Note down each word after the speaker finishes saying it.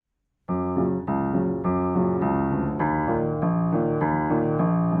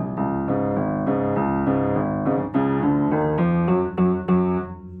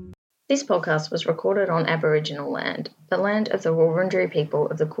This podcast was recorded on Aboriginal land, the land of the Wurundjeri people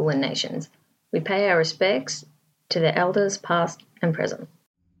of the Kulin Nations. We pay our respects to their elders past and present.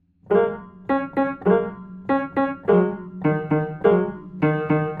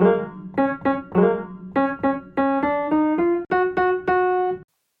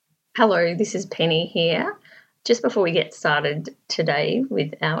 Hello, this is Penny here. Just before we get started today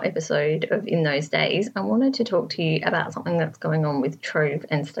with our episode of In Those Days, I wanted to talk to you about something that's going on with Trove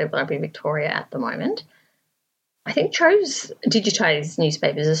and State Library Victoria at the moment. I think Trove's digitised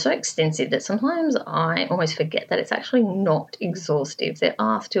newspapers are so extensive that sometimes I almost forget that it's actually not exhaustive. There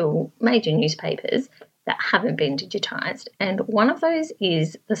are still major newspapers that haven't been digitised, and one of those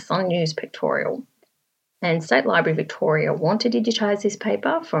is the Sun News Pictorial. And State Library Victoria want to digitise this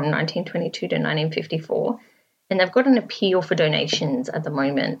paper from 1922 to 1954, and they've got an appeal for donations at the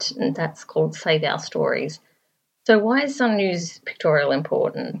moment, and that's called Save Our Stories. So why is Sun News Pictorial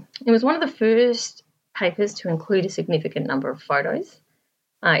important? It was one of the first papers to include a significant number of photos.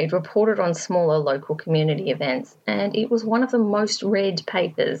 It reported on smaller local community events, and it was one of the most read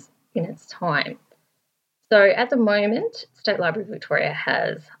papers in its time. So at the moment, State Library Victoria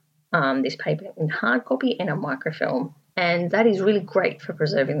has this paper in hard copy and a microfilm, and that is really great for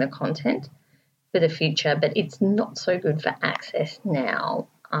preserving the content for the future, but it's not so good for access now.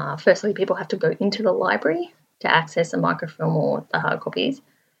 Firstly, people have to go into the library to access the microfilm or the hard copies,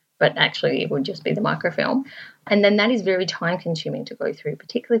 but actually it would just be the microfilm. And then that is very time consuming to go through,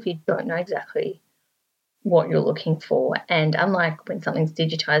 particularly if you don't know exactly what you're looking for. And unlike when something's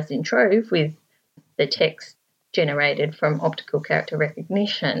digitised in Trove with the text generated from optical character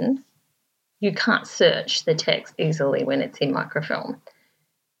recognition, you can't search the text easily when it's in microfilm.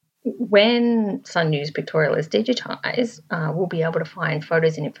 When Sun News Pictorial is digitised, we'll be able to find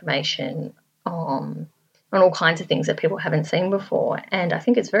photos and information on all kinds of things that people haven't seen before. And I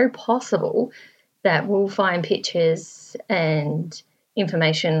think it's very possible that we'll find pictures and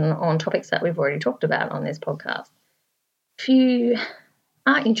information on topics that we've already talked about on this podcast. If you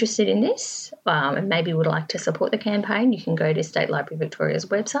are interested in this and maybe would like to support the campaign, you can go to State Library Victoria's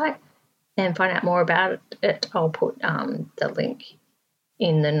website and find out more about it. I'll put the link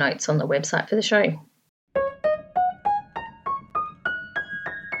in the notes on the website for the show.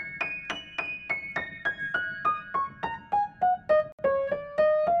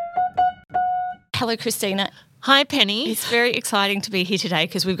 Hello, Christina. Hi, Penny. It's very exciting to be here today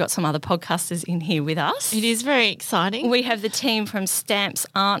because we've got some other podcasters in here with us. It is very exciting. We have the team from Stamps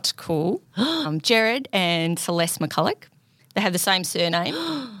Aren't Cool, Jared and Celeste McCulloch. They have the same surname.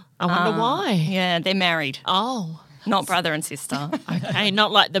 I wonder why. Yeah, they're married. Oh. Not brother and sister. Okay,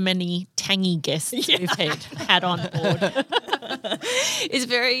 not like the many tangy guests we've had on board. It's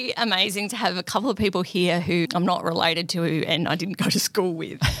very amazing to have a couple of people here who I'm not related to and I didn't go to school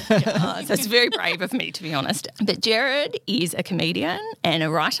with. So it's very brave of me, to be honest. But Jared is a comedian and a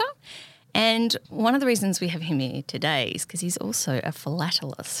writer. And one of the reasons we have him here today is because he's also a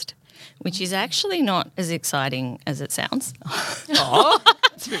philatelist, which is actually not as exciting as it sounds. Oh,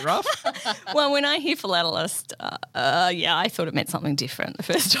 it's a bit rough. Well, when I hear philatelist, I thought it meant something different the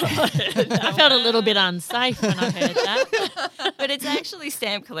first time I heard it. I felt a little bit unsafe when I heard that. But it's actually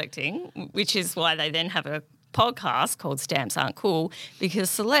stamp collecting, which is why they then have a podcast called Stamps Aren't Cool, because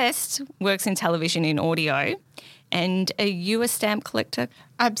Celeste works in television in audio. And are you a stamp collector?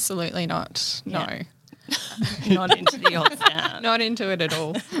 Absolutely not. No. Yeah. Not into the old stamp. Not into it at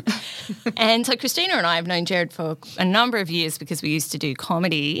all. And so Christina and I have known Jared for a number of years because we used to do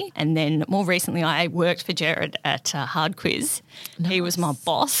comedy, and then more recently I worked for Jared at Hard Quiz. Nice. He was my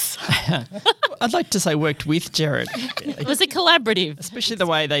boss. I'd like to say worked with Jared. It was a collaborative. Especially the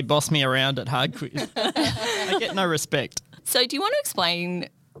way they boss me around at Hard Quiz. I get no respect. So do you want to explain,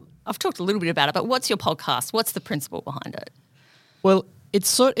 I've talked a little bit about it, but what's your podcast? What's the principle behind it? Well, it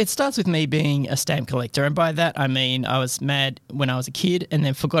starts with me being a stamp collector, and by that I mean I was mad when I was a kid and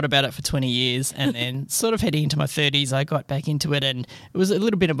then forgot about it for 20 years, and then sort of heading into my 30s I got back into it, and it was a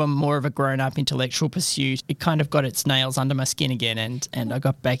little bit of more of a grown-up intellectual pursuit. It kind of got its nails under my skin again, and I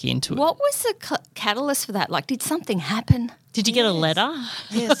got back into it. What was the catalyst for that? Like, did something happen? Did you get a letter?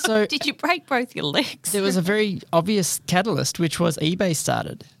 Yeah, so did you break both your legs? There was a very obvious catalyst, which was eBay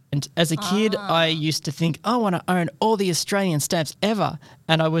started. And as a kid, I used to think, I want to own all the Australian stamps ever,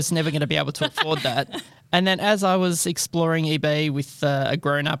 and I was never going to be able to afford that. And then as I was exploring eBay with a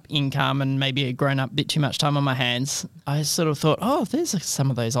grown-up income and maybe a grown-up bit too much time on my hands, I sort of thought, there's some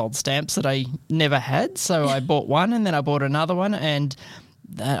of those old stamps that I never had. So I bought one and then I bought another one, and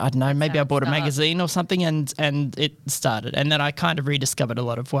I don't know, maybe I bought a Start. magazine or something and it started. And then I kind of rediscovered a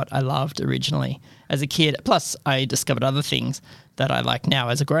lot of what I loved originally as a kid. Plus, I discovered other things that I like now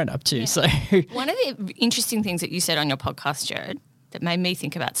as a grown-up too. So One of the interesting things that you said on your podcast, Jared, that made me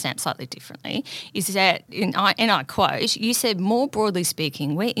think about stamps slightly differently is that, and I quote, you said, more broadly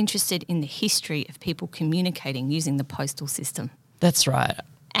speaking, we're interested in the history of people communicating using the postal system. that's right.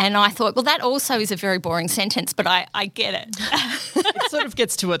 And I thought, well, that also is a very boring sentence, but I get it. It sort of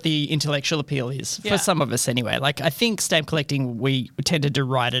gets to what the intellectual appeal is for some of us anyway. Like I think stamp collecting, we tended to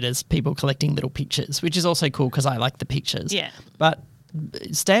write it as people collecting little pictures, which is also cool because I like the pictures. Yeah. But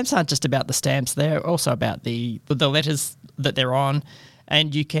stamps aren't just about the stamps. They're also about the letters that they're on.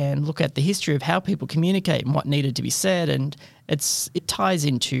 And you can look at the history of how people communicate and what needed to be said. And it ties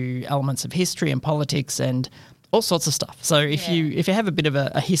into elements of history and politics and all sorts of stuff. So if you have a bit of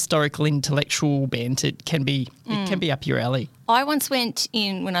a historical intellectual bent, it can be up your alley. I once went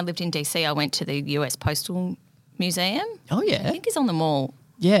in, when I lived in DC, I went to the US Postal Museum. Oh yeah, I think it's on the mall.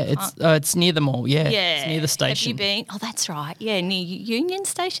 yeah. It's near the mall. Yeah, Yeah. it's near the station. Have you been? Oh, that's right. Yeah, near Union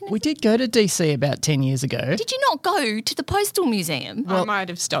Station. We did go to DC about 10 years ago. Did you not go to the Postal Museum? I might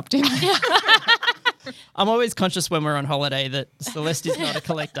have stopped in. I'm always conscious when we're on holiday that Celeste is not a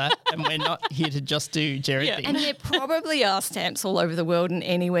collector and we're not here to just do Jared things. And there probably are stamps all over the world, and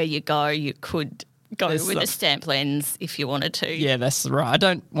anywhere you go, you could go There's with some- a stamp lens if you wanted to. Yeah, that's right. I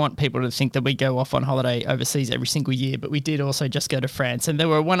don't want people to think that we go off on holiday overseas every single year, but we did also just go to France, and there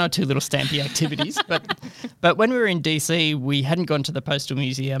were one or two little stampy activities. But when we were in DC, we hadn't gone to the Postal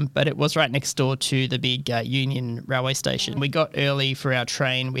Museum, but it was right next door to the big Union Railway Station. We got early for our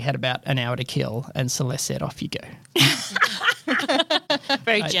train. We had about an hour to kill, and Celeste said, "Off you go."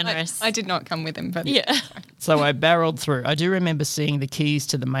 Very generous. I did not come with him, but yeah. So I barreled through. I do remember seeing the keys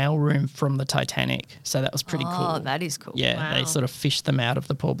to the mailroom from the Titanic, so that was pretty cool. Oh, that is cool. Yeah, they Wow. sort of fished them out of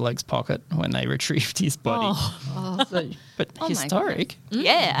the poor bloke's pocket when they retrieved his body. But my historic.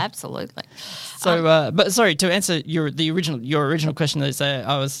 Yeah, absolutely. So, but sorry, to answer your original question is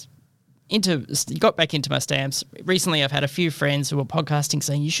I was got back into my stamps. Recently, I've had a few friends who were podcasting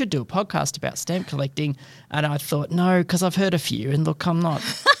saying, you should do a podcast about stamp collecting. And I thought, no, because I've heard a few. And look, I'm not.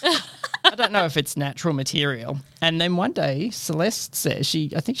 I don't know if it's natural material. And then one day, Celeste says,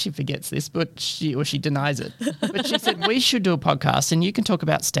 I think she forgets this, but she denies it. But she said, we should do a podcast and you can talk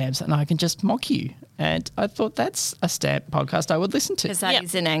about stamps and I can just mock you. And I thought that's a stamp podcast I would listen to. Because that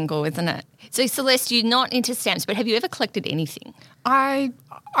is an angle, isn't it? So, Celeste, you're not into stamps, but have you ever collected anything? I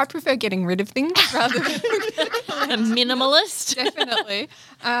prefer getting rid of things rather than A minimalist. definitely.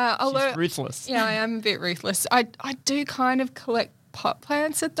 Although, Ruthless. yeah, I am a bit ruthless. I do kind of collect pot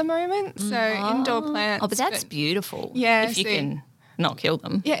plants at the moment, so indoor plants. Oh, but that's beautiful. Yeah, If you see. can not kill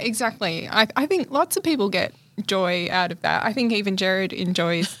them. Yeah, exactly. I think lots of people get joy out of that. I think even Jared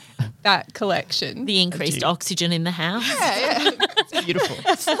enjoys that collection. The increased oxygen in the house. It's beautiful.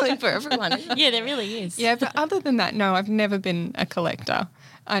 Something for everyone. Yeah, there really is. Yeah, but other than that, no, I've never been a collector.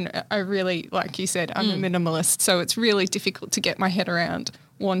 I really, like you said, I'm a minimalist, so it's really difficult to get my head around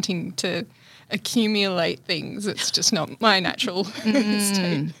wanting to accumulate things. It's just not my natural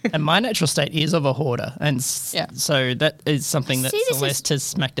state. And my natural state is of a hoarder. And Yeah. so that is something that See, this is- Celeste has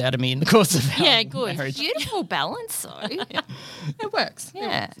smacked out of me in the course of our Yeah, good. marriage. Beautiful balance, though. It works.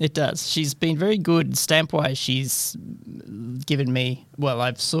 Yeah. It does. She's been very good stamp-wise. She's given me, well,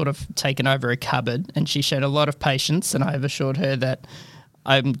 I've sort of taken over a cupboard and she showed a lot of patience and I've assured her that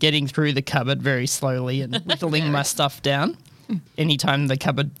I'm getting through the cupboard very slowly and whittling my stuff down. Anytime the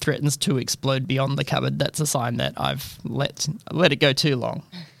cupboard threatens to explode beyond the cupboard, that's a sign that I've let it go too long.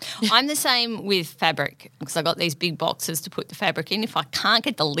 I'm the same with fabric because I got these big boxes to put the fabric in. If I can't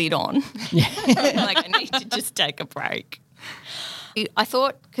get the lid on, like I need to just take a break. I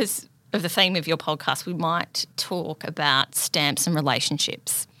thought because of the theme of your podcast, we might talk about stamps and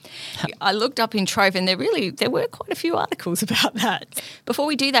relationships. I looked up in Trove and there were quite a few articles about that. Before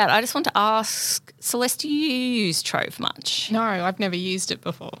we do that, I just want to ask, Celeste, do you use Trove much? No, I've never used it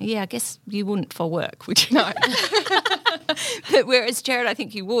before. Yeah, I guess you wouldn't for work, would you? No. But whereas Jared, I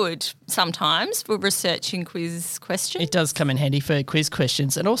think you would sometimes for researching quiz questions. It does come in handy for quiz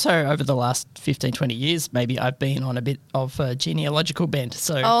questions. And also over the last 15, 20 years, maybe I've been on a bit of a genealogical bent.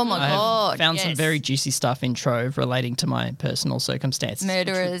 So Oh my I have God, found some yes. very juicy stuff in Trove relating to my personal circumstances. which would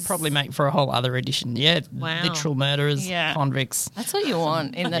Murderers. probably make for a whole other edition. Yeah, Wow. literal murderers, Yeah. convicts. That's what you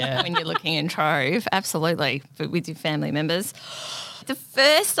want when you're looking in Trove, absolutely, but with your family members. The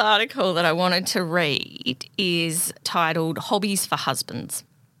first article that I wanted to read is titled Hobbies for Husbands.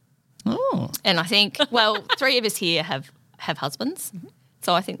 Oh, And I think, well, three of us here have husbands.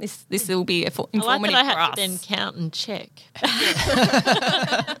 So I think this will be I like informative that I for had us. to then count and check.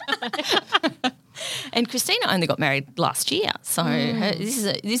 And Christina only got married last year, so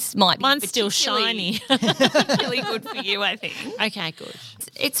this might be Mine's still particularly- shiny. particularly good for you, I think. Okay, good.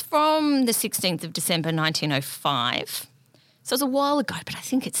 It's from the 16th of December 1905. So it's a while ago, but I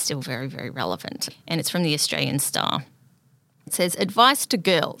think it's still very, very relevant. And it's from the Australian Star. It says, "Advice to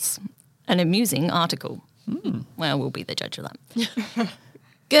girls," an amusing article. Well, we'll be the judge of that.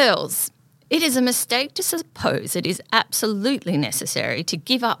 Girls, it is a mistake to suppose it is absolutely necessary to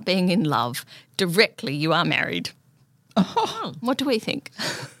give up being in love directly you are married. What do we think?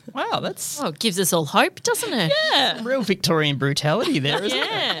 Wow, that's Oh, it gives us all hope, doesn't it? Yeah. real Victorian brutality there, isn't it?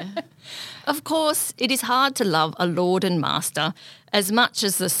 Yeah. Of course, it is hard to love a lord and master as much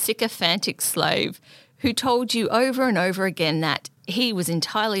as the sycophantic slave who told you over and over again that he was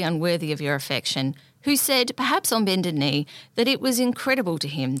entirely unworthy of your affection, who said, perhaps on bended knee, that it was incredible to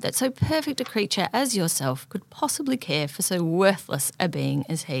him that so perfect a creature as yourself could possibly care for so worthless a being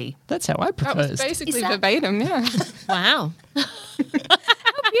as he. That's how I That was proposed. basically Is that- verbatim, yeah. Wow.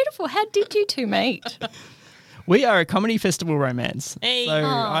 How beautiful. How did you two meet? We are a comedy festival romance. Hey. So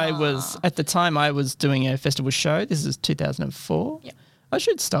I was, at the time, I was doing a festival show. This is 2004. Yep. I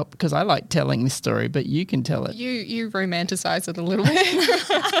should stop because I like telling this story, but you can tell it. You romanticise it a little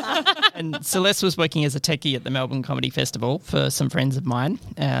bit. And Celeste was working as a techie at the Melbourne Comedy Festival for some friends of mine,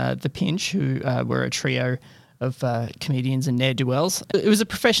 The Pinch, who were a trio of comedians and ne'er-do-wells. It was a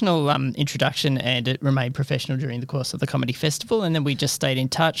professional introduction, and it remained professional during the course of the comedy festival. And then we just stayed in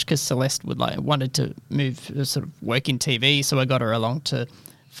touch because Celeste wanted to move, sort of work in TV, so I got her along to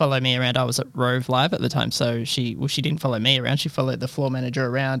follow me around. I was at Rove Live at the time, so she didn't follow me around. She followed the floor manager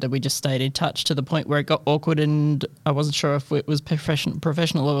around, and we just stayed in touch to the point where it got awkward, and I wasn't sure if it was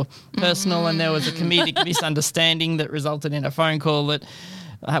professional or personal, and there was a comedic misunderstanding that resulted in a phone call that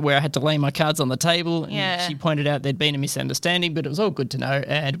where I had to lay my cards on the table. And Yeah. she pointed out there'd been a misunderstanding, but it was all good to know,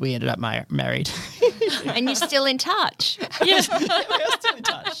 and we ended up married. And you're still in touch. Yes, we are still in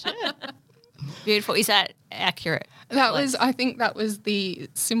touch. Yeah. Beautiful. Is that accurate? I think that was the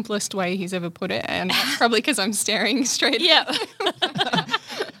simplest way he's ever put it, and that's probably because I'm staring straight. Yeah.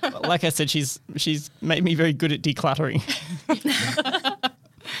 Like I said, she's made me very good at decluttering.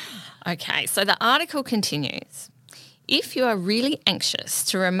 Okay, so the article continues. If you are really anxious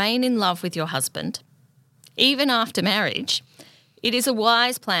to remain in love with your husband, even after marriage, it is a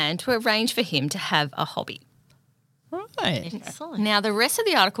wise plan to arrange for him to have a hobby. Right. Excellent. Now, the rest of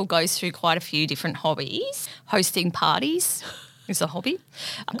the article goes through quite a few different hobbies. Hosting parties is a hobby,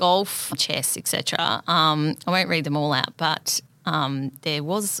 golf, chess, etc. I won't read them all out, but there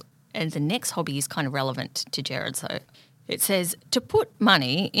was, and the next hobby is kind of relevant to Jared. So it says, to put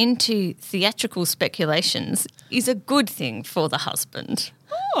money into theatrical speculations is a good thing for the husband.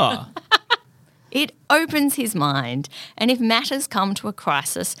 Oh, It opens his mind, and if matters come to a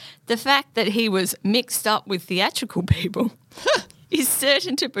crisis, the fact that he was mixed up with theatrical people is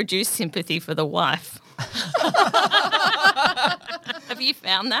certain to produce sympathy for the wife. Have you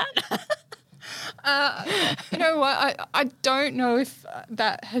found that? You know what? I don't know if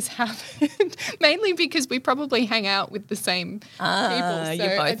that has happened. Mainly because we probably hang out with the same people. So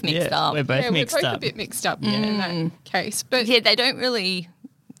You're both mixed yeah, up. we're both we're mixed both up. a bit mixed up in that case. But Yeah, they don't really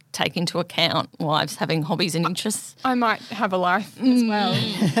take into account wives having hobbies and interests. I might have a life as well.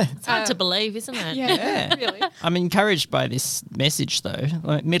 It's hard to believe, isn't it? Yeah, really. I'm encouraged by this message, though.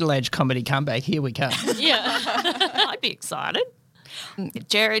 Like, middle-aged comedy comeback, here we come. Yeah. I'd be excited.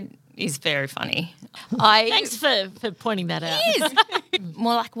 Jared is very funny. Thanks for pointing that out.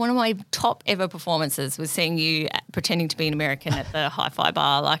 More like one of my top ever performances was seeing you pretending to be an American at the Hi-Fi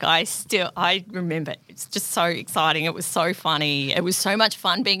bar. Like I remember, it's just so exciting. It was so funny. It was so much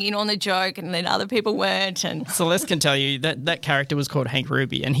fun being in on the joke, and then other people weren't. And Celeste can tell you that character was called Hank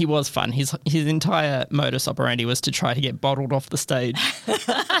Ruby, and he was fun. His entire modus operandi was to try to get bottled off the stage.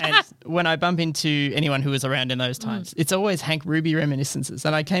 And when I bump into anyone who was around in those times, it's always Hank Ruby reminiscences.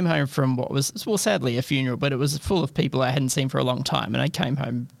 And I came home from what was, well, sadly a funeral, but it was full of people I hadn't seen for a long time. And I came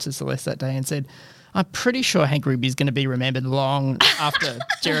home to Celeste that day and said, I'm pretty sure Hank Ruby is going to be remembered long after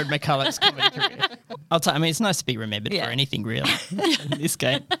Jared McCulloch's comedy career. I mean, it's nice to be remembered for anything, really, in this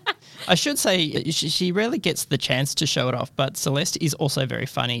game. I should say she rarely gets the chance to show it off, but Celeste is also very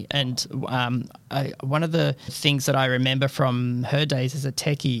funny. And one of the things that I remember from her days as a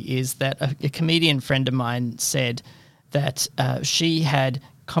techie is that a comedian friend of mine said that she had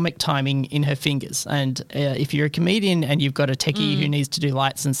comic timing in her fingers. And if you're a comedian and you've got a techie who needs to do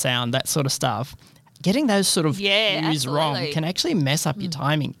lights and sound, that sort of stuff, getting those sort of Yeah, cues wrong absolutely. can actually mess up your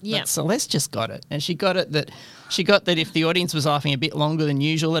timing. Yeah. But Celeste just got it. And she got that if the audience was laughing a bit longer than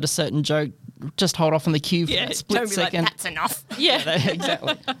usual at a certain joke, just hold off on the cue for a split don't be second. like, that's enough. Yeah.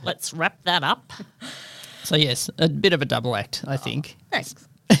 Exactly. Let's wrap that up. So, yes, a bit of a double act, I think. Thanks.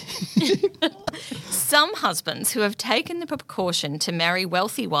 Some husbands who have taken the precaution to marry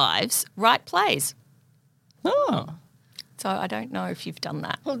wealthy wives write plays. Oh. So I don't know if you've done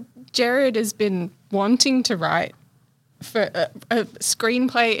that. Well, Jared has been wanting to write for a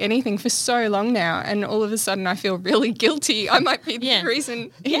screenplay, anything, for so long now, and all of a sudden I feel really guilty. I might be the Yeah. reason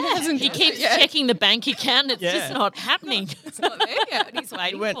he hasn't He done keeps it yet. checking the bank account. It's Yeah. just not happening. It's not there yet. He's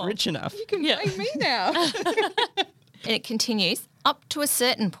waiting You weren't for. rich enough. You can Yeah. blame me now. And it continues, up to a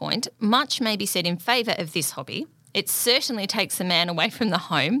certain point, much may be said in favour of this hobby. It certainly takes a man away from the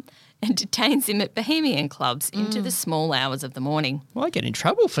home and detains him at bohemian clubs into the small hours of the morning. Well, I get in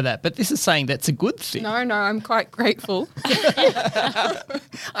trouble for that, but this is saying that's a good thing. No, I'm quite grateful.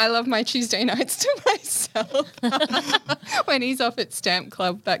 I love my Tuesday nights to myself. When he's off at Stamp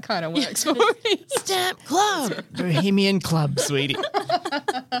Club, that kind of works for me. Stamp Club. Bohemian Club, sweetie.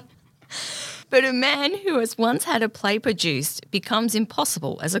 But a man who has once had a play produced becomes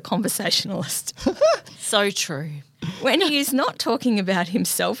impossible as a conversationalist. So true. When he is not talking about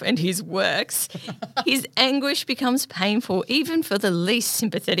himself and his works, his anguish becomes painful even for the least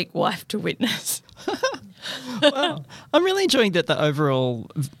sympathetic wife to witness. I'm really enjoying that the overall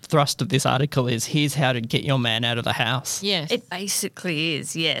thrust of this article is here's how to get your man out of the house. Yes. It basically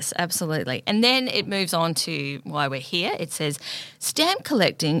is, yes, absolutely. And then it moves on to why we're here. It says, stamp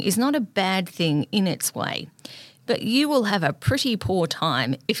collecting is not a bad thing in its way, but you will have a pretty poor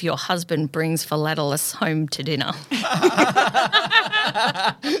time if your husband brings philatelist home to dinner.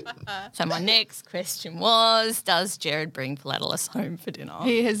 So my next question was, does Jared bring philatelist home for dinner?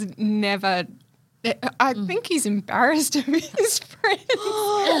 He has never. I think he's embarrassed of his friends.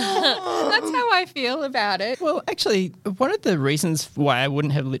 That's how I feel about it. Well, actually, one of the reasons why I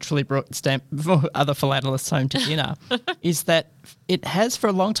wouldn't have literally brought stamp for other philatelists home to dinner is that it has for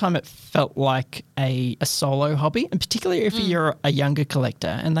a long time it felt like a solo hobby, and particularly if you're a younger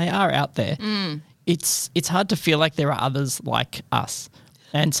collector, and they are out there, it's hard to feel like there are others like us.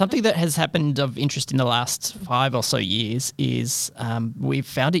 And something that has happened of interest in the last 5 or so years is we've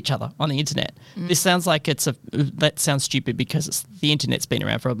found each other on the internet. This sounds like that sounds stupid because the internet's been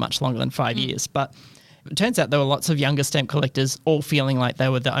around for much longer than 5 years. But it turns out there were lots of younger stamp collectors all feeling like they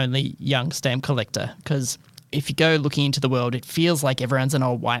were the only young stamp collector, because if you go looking into the world, it feels like everyone's an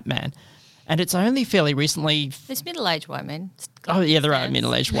old white man. And it's only fairly recently... There's middle-aged white men. Oh, yeah, there are Stamps.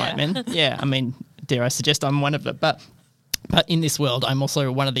 middle-aged white men. Yeah, I mean, dare I suggest I'm one of them. But in this world, I'm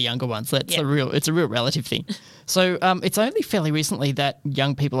also one of the younger ones. It's a real relative thing. So it's only fairly recently that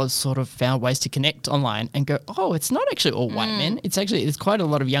young people have sort of found ways to connect online and go, oh, it's not actually all white men. There's quite a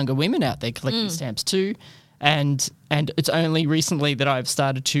lot of younger women out there collecting stamps too. And it's only recently that I've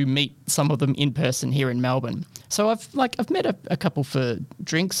started to meet some of them in person here in Melbourne. So I've met a couple for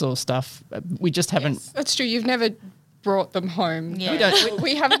drinks or stuff. We just haven't. That's true. You've never brought them home. Yeah.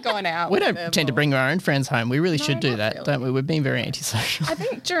 We haven't gone out. We with don't them tend to or- bring our own friends home. We really should do not that, really. don't we? We've been very antisocial. I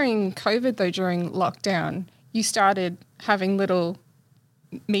think during COVID, though, during lockdown, you started having little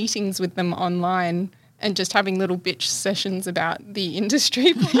meetings with them online and just having little bitch sessions about the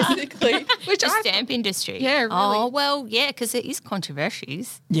industry, basically. Which The I stamp industry. Yeah, really. Oh, well, yeah, because there is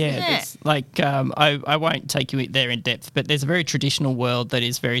controversies. Yeah, it's like I won't take you there in depth, but there's a very traditional world that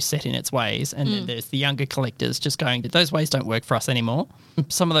is very set in its ways, and then there's the younger collectors just going, those ways don't work for us anymore.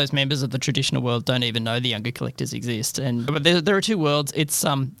 Some of those members of the traditional world don't even know the younger collectors exist, but there are two worlds. It's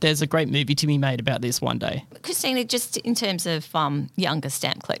there's a great movie to be made about this one day. Christina, just in terms of younger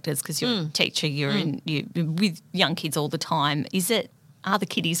stamp collectors, because you're a teacher, you're you with young kids all the time. Are the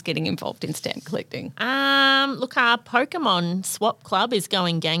kiddies getting involved in stamp collecting? Look, our Pokemon swap club is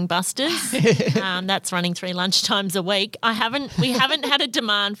going gangbusters. That's running 3 lunchtimes a week. We haven't had a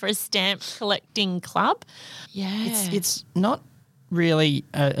demand for a stamp collecting club. Yeah. It's not really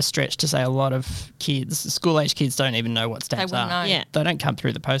a stretch to say a lot of kids, school-age kids, don't even know what stamps wouldn't are. know. Yeah. They don't come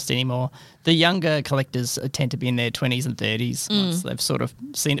through the post anymore. The younger collectors tend to be in their 20s and 30s once they've sort of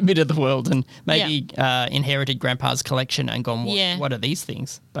seen a bit of the world and maybe inherited grandpa's collection and gone, what are these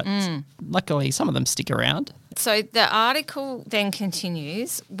things? But luckily some of them stick around. So the article then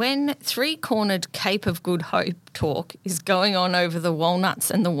continues, when 3-cornered Cape of Good Hope talk is going on over the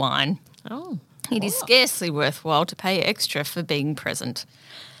walnuts and the wine, Oh. it is scarcely worthwhile to pay extra for being present.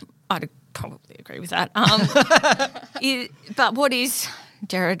 I'd probably agree with that. But what is,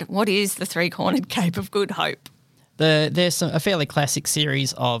 Jared, what is the 3-cornered Cape of Good Hope? There's a fairly classic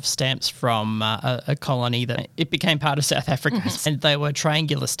series of stamps from a colony that it became part of South Africa, and they were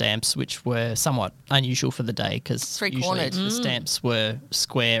triangular stamps, which were somewhat unusual for the day because usually Three-cornered. the stamps were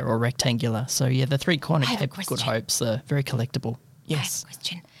square or rectangular. So yeah, the three-cornered I have a Cape of Good question. Hopes are very collectible. I have Yes. a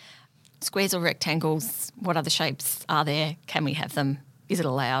question. Squares or rectangles, what other shapes are there? Can we have them? Is it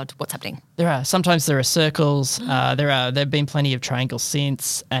allowed? What's happening? Sometimes there are circles. There've been plenty of triangles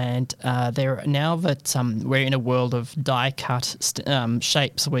since, and now that we're in a world of die cut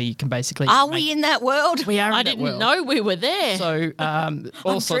shapes where you can basically. Are we in that world? We are. I in that didn't world. know we were there. So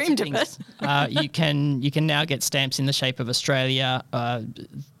all sorts of dreamed of things. You can now get stamps in the shape of Australia,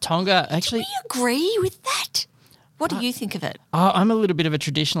 Tonga. Actually, We agree with that. What do you think of it? I'm a little bit of a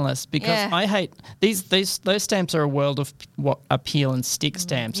traditionalist because Yeah. I hate those stamps are a world of what are peel and stick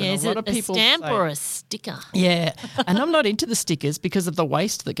stamps. yeah, and is a lot it of a people stamp say- or a sticker? Yeah, and I'm not into the stickers because of the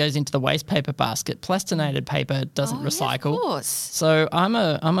waste that goes into the waste paper basket. Plastinated paper doesn't recycle. Yeah, of course. So I'm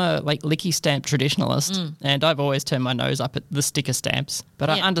a like licky stamp traditionalist, and I've always turned my nose up at the sticker stamps.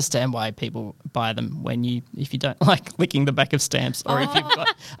 But I Yeah. understand why people buy them if you don't like licking the back of stamps, or if you've got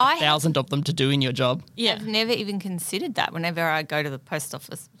I 1,000 of them to do in your job. Yeah. I've never even considered that. Whenever I go to the post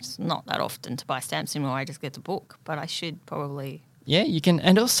office, it's not that often to buy stamps anymore. I just get the book, but I should probably. Yeah, you can,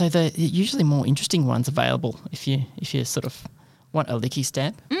 and also the usually more interesting ones available if you sort of want a licky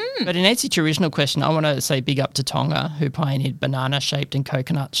stamp. But in answer to your original question, I want to say big up to Tonga, who pioneered banana-shaped and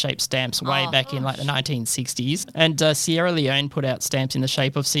coconut-shaped stamps way back in like the 1960s. And Sierra Leone put out stamps in the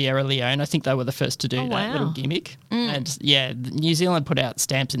shape of Sierra Leone. I think they were the first to do that wow. little gimmick. And yeah, New Zealand put out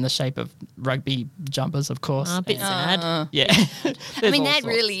stamps in the shape of rugby jumpers, of course. Oh, a bit sad. Yeah. I There's mean, all that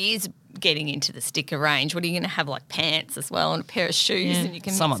sorts. really is getting into the sticker range. What are you going to have, like pants as well and a pair of shoes, Yeah. and you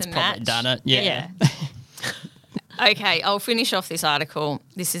can Someone's mix and probably match? done it. Yeah. Okay, I'll finish off this article.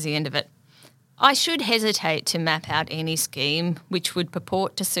 This is the end of it. I should hesitate to map out any scheme which would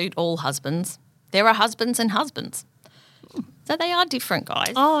purport to suit all husbands. There are husbands and husbands. So they are different,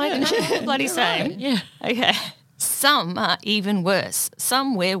 guys. Oh, I They're know. not all bloody same. Yeah. Okay. Some are even worse.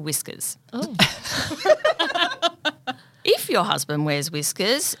 Some wear whiskers. Oh. If your husband wears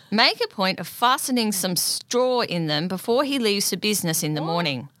whiskers, make a point of fastening some straw in them before he leaves for business in the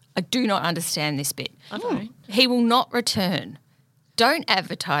morning. I do not understand this bit. Okay. He will not return. Don't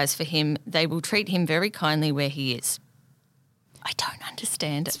advertise for him. They will treat him very kindly where he is. I don't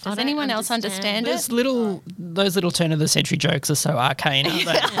understand it. I Does don't anyone else understand it? Those little turn of the century jokes are so arcane, aren't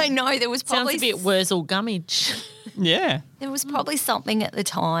they? I know there was Sounds probably a bit Wurzel Gummidge. Yeah. there was probably something at the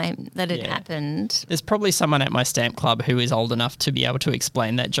time that had Yeah. happened. There's probably someone at my stamp club who is old enough to be able to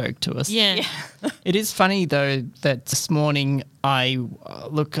explain that joke to us. Yeah. It is funny though that this morning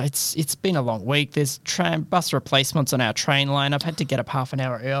it's been a long week. There's bus replacements on our train line. I've had to get up half an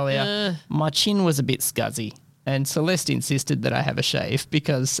hour earlier. My chin was a bit scuzzy, and Celeste insisted that I have a shave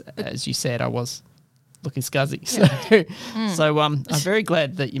because, as you said, I was looking scuzzy. So I'm very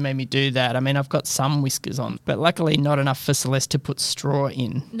glad that you made me do that. I mean, I've got some whiskers on, but luckily not enough for Celeste to put straw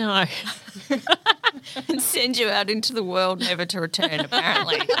in. No. And send you out into the world never to return,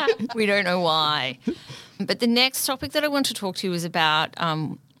 apparently. We don't know why. But the next topic that I want to talk to you is about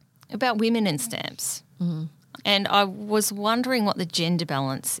women and stamps. Mm-hmm. And I was wondering what the gender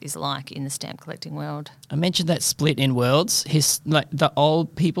balance is like in the stamp collecting world. I mentioned that split in worlds. Like the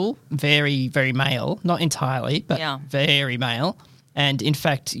old people, very, very male, not entirely, but Yeah. very male. And in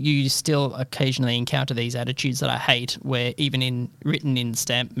fact, you still occasionally encounter these attitudes that I hate, where even written in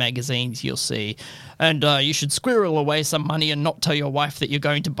stamp magazines, you'll see, and you should squirrel away some money and not tell your wife that you're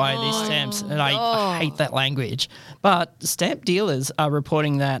going to buy these stamps. And I hate that language. But stamp dealers are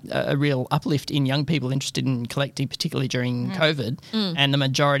reporting that a real uplift in young people interested in collecting, particularly during COVID, and the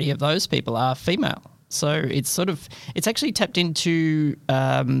majority of those people are female. So it's actually tapped into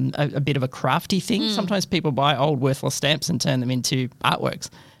a bit of a crafty thing. Sometimes people buy old worthless stamps and turn them into artworks.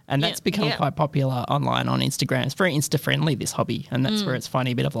 And that's become quite popular online on Instagram. It's very Insta-friendly, this hobby, and that's where it's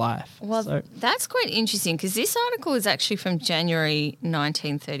finding a bit of life. Well, that's quite interesting because this article is actually from January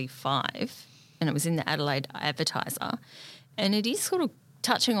 1935 and it was in the Adelaide Advertiser. And it is sort of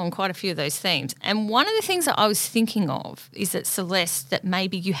touching on quite a few of those themes. And one of the things that I was thinking of is that, Celeste, that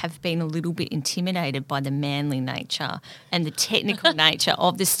maybe you have been a little bit intimidated by the manly nature and the technical nature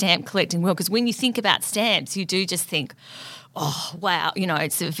of the stamp collecting world. Because when you think about stamps, you do just think, oh, wow,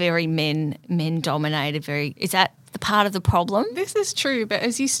 it's a very men-dominated, is that the part of the problem? This is true, but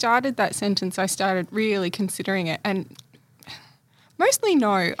as you started that sentence, I started really considering it. And Mostly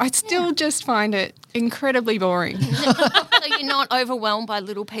no. I still just find it incredibly boring. So you're not overwhelmed by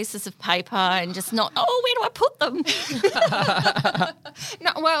little pieces of paper and just not, oh, where do I put them?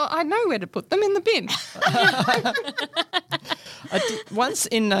 No, well, I know where to put them, in the bin. Once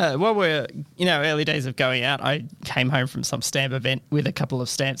in while we're in our early days of going out, I came home from some stamp event with a couple of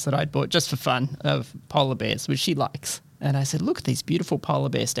stamps that I'd bought just for fun of polar bears, which she likes. And I said, look at these beautiful polar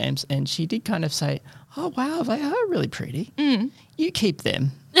bear stamps. And she did kind of say, oh, wow, they are really pretty. You keep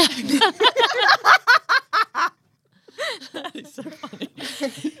them. That is so funny.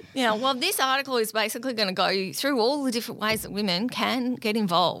 Yeah, well, this article is basically going to go through all the different ways that women can get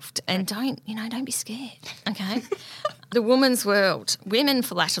involved, and don't be scared, okay? The Woman's World. Women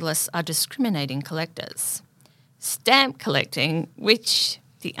philatelists are discriminating collectors. Stamp collecting, which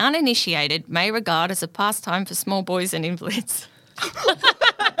the uninitiated may regard as a pastime for small boys and invalids.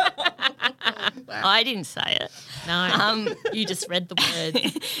 I didn't say it. No, you just read the word.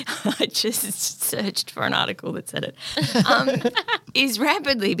 I just searched for an article that said it. Is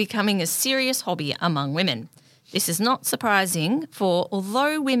rapidly becoming a serious hobby among women. This is not surprising, for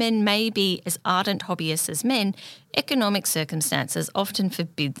although women may be as ardent hobbyists as men, economic circumstances often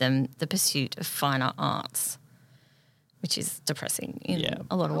forbid them the pursuit of finer arts, which is depressing in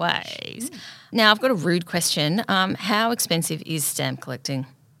a lot of ways. Now, I've got a rude question. How expensive is stamp collecting?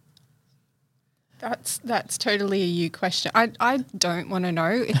 That's totally a you question. I don't want to know.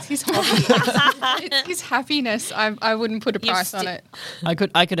 It's his hobby. It's his happiness. I wouldn't put a price on it. I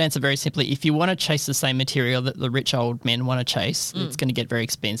could answer very simply. If you want to chase the same material that the rich old men want to chase, it's going to get very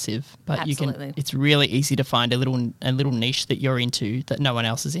expensive. But Absolutely. It's really easy to find a little niche that you're into that no one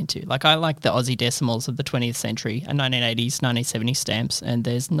else is into. Like I like the Aussie decimals of the 20th century and 1980s, 1970s stamps, and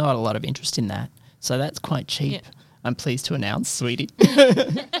there's not a lot of interest in that. So that's quite cheap. Yeah. I'm pleased to announce, sweetie.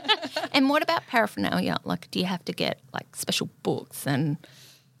 And what about paraphernalia? Like, do you have to get like special books and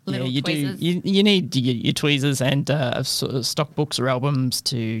little you tweezers? do. You need your tweezers and sort of stock books or albums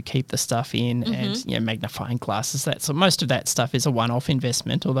to keep the stuff in, and magnifying glasses. So most of that stuff is a one-off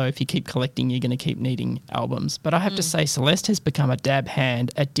investment. Although if you keep collecting, you're going to keep needing albums. But I have to say, Celeste has become a dab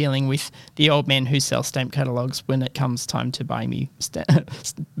hand at dealing with the old men who sell stamp catalogues when it comes time to buy me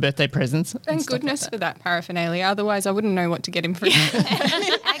birthday presents. Thank goodness for that paraphernalia. Otherwise, I wouldn't know what to get him for.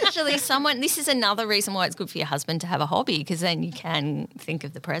 Actually, this is another reason why it's good for your husband to have a hobby, because then you can think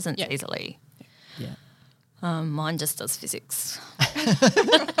of the presents easily. Yeah. Mine just does physics.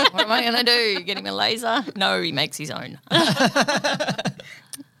 What am I going to do? Get him a laser? No, he makes his own.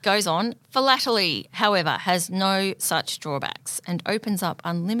 Goes on. Philately, however, has no such drawbacks and opens up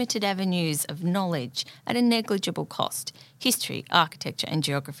unlimited avenues of knowledge at a negligible cost. History, architecture and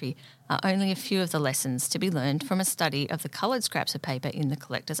geography are only a few of the lessons to be learned from a study of the coloured scraps of paper in the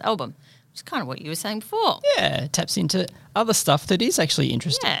collector's album, which is kind of what you were saying before. Yeah, it taps into other stuff that is actually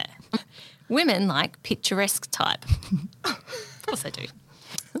interesting. Yeah. Women like picturesque type. Of course they do.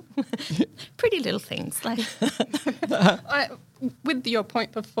 Pretty little things. Like With your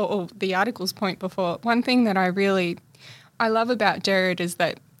point before, or the article's point before, one thing that I love about Jared is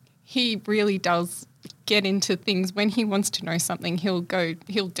that he really does get into things. When he wants to know something, he'll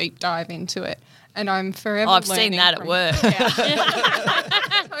deep dive into it. And I'm forever I've learning seen that at work.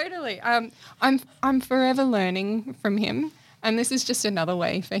 Totally. I'm forever learning from him, and this is just another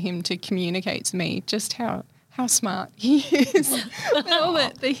way for him to communicate to me just how smart he is with all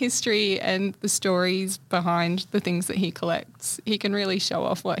the history and the stories behind the things that he collects. He can really show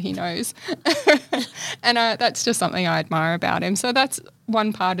off what he knows. And that's just something I admire about him. So that's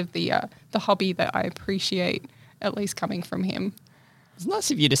one part of the hobby that I appreciate, at least coming from him. It's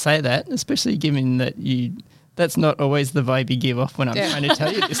nice of you to say that, especially given that that's not always the vibe you give off when I'm trying to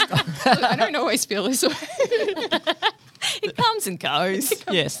tell you this stuff. I don't always feel this way. It comes and goes.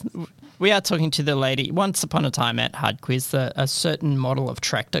 Yes. We are talking to the lady. Once upon a time at Hard Quiz, a certain model of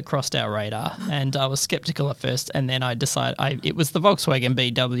tractor crossed our radar, and I was sceptical at first, and then I decided it was the Volkswagen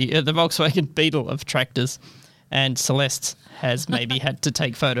the Volkswagen Beetle of tractors, and Celeste has maybe had to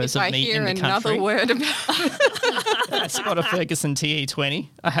take photos of me in the country. I hear another word about I spot a Ferguson TE20.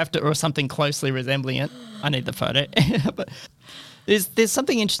 I have to, or something closely resembling it. I need the photo. But there's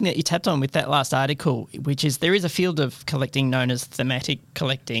something interesting that you tapped on with that last article, which is there is a field of collecting known as thematic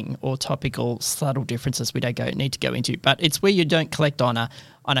collecting, or topical subtle differences we don't need to go into. But it's where you don't collect on a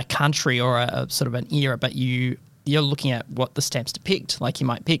country or a sort of an era, but you're looking at what the stamps depict. Like you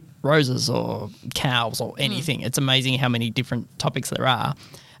might pick roses or cows or anything. It's amazing how many different topics there are.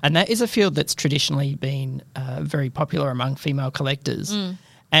 And that is a field that's traditionally been very popular among female collectors.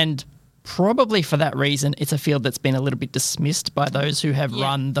 And probably for that reason, it's a field that's been a little bit dismissed by those who have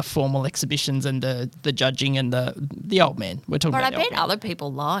run the formal exhibitions and the judging and the old man. We're talking But about I the old bet man. other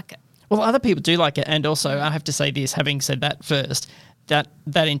people like it. Well, other people do like it, and also I have to say this, having said that first, that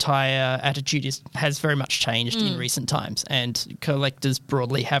entire attitude has very much changed in recent times, and collectors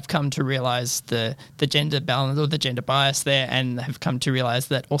broadly have come to realise the gender balance or the gender bias there, and have come to realise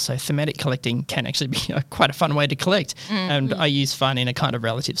that also thematic collecting can actually be quite a fun way to collect, and I use fun in a kind of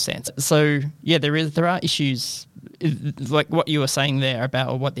relative sense. So yeah, there are issues like what you were saying there about,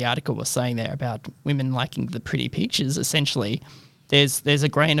 or what the article was saying there about women liking the pretty pictures. Essentially, there's a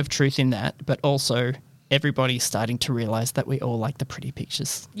grain of truth in that, but also everybody's starting to realise that we all like the pretty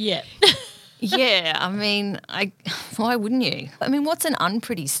pictures. Yeah. Yeah, I mean, why wouldn't you? I mean, what's an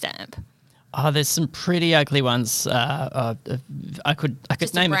unpretty stamp? Oh, there's some pretty ugly ones. I could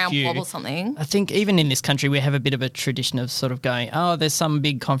Just name a brown a few. blob or something. I think even in this country we have a bit of a tradition of sort of going, oh, there's some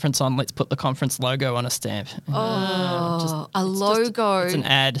big conference on, let's put the conference logo on a stamp. Oh, a logo. It's an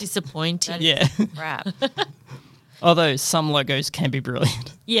ad. Disappointing. Yeah. Crap. Although some logos can be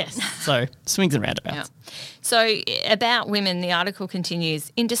brilliant. Yes. So swings and Yeah. roundabouts. So about women, the article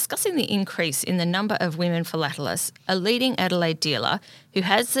continues, in discussing the increase in the number of women philatelists, a leading Adelaide dealer who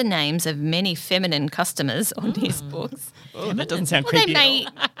has the names of many feminine customers on his books, Oh, that doesn't sound well, they creepy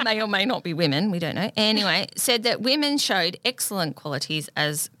at all. may or may not be women, we don't know. Anyway, said that women showed excellent qualities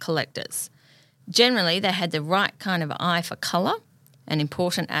as collectors. Generally, they had the right kind of eye for colour, an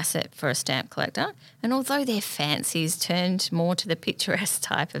important asset for a stamp collector. And although their fancies turned more to the picturesque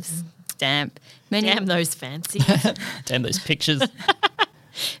type of stamp, Damn those fancies. Damn those pictures.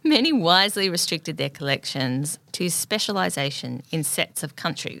 many wisely restricted their collections to specialisation in sets of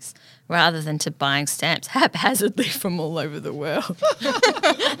countries rather than to buying stamps haphazardly from all over the world.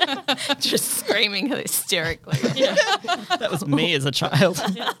 Just screaming hysterically. That was me as a child.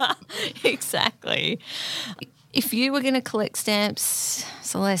 Exactly. If you were going to collect stamps,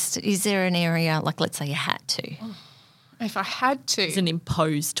 Celeste, is there an area, like let's say you had to? If I had to, It's an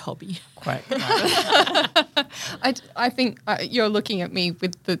imposed hobby. Quite. I think you're looking at me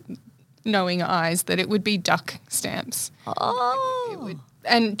with the knowing eyes that it would be duck stamps. Oh.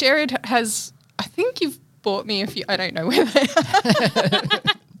 And Jared has, I think you've bought me a few, I don't know whether,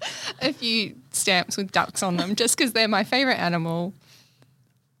 a few stamps with ducks on them just because they're my favourite animal.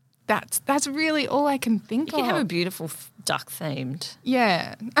 That's really all I can think You of. can have a beautiful duck themed.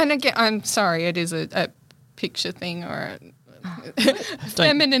 Yeah. And again, I'm sorry, it is a picture thing or a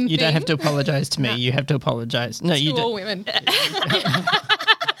feminine You thing. don't have to apologise to me. You have to apologise. No, you to all don't. women.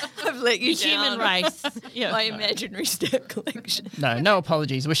 I've let you Human down. race. Yeah. My imaginary stamp collection. No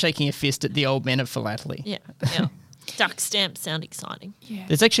apologies. We're shaking a fist at the old men of philately. Yeah. Yeah. Duck stamps sound exciting.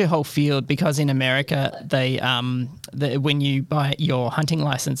 There's actually a whole field because in America when you buy your hunting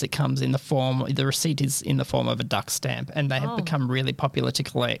license, it comes in the receipt is in the form of a duck stamp, and they have become really popular to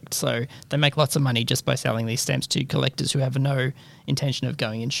collect. So they make lots of money just by selling these stamps to collectors who have no intention of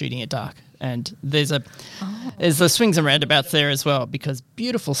going and shooting a duck. And there's the swings and roundabouts there as well, because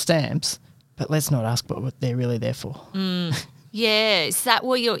beautiful stamps, but let's not ask what they're really there for. Yeah, is that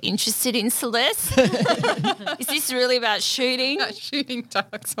what you're interested in, Celeste? Is this really about shooting? Shooting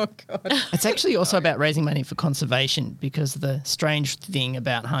ducks, oh God. It's actually also about raising money for conservation, because the strange thing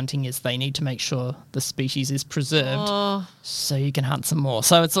about hunting is they need to make sure the species is preserved so you can hunt some more.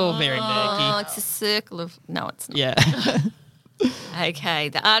 So it's all very Oh, murky. it's a circle of... No, it's not. Yeah. Okay,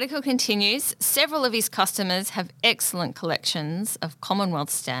 the article continues. Several of his customers have excellent collections of Commonwealth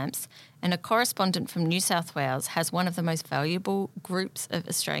stamps, and a correspondent from New South Wales has one of the most valuable groups of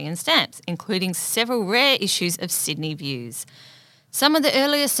Australian stamps, including several rare issues of Sydney Views. Some of the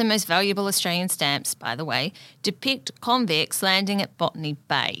earliest and most valuable Australian stamps, by the way, depict convicts landing at Botany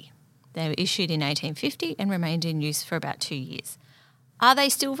Bay. They were issued in 1850 and remained in use for about 2 years. Are they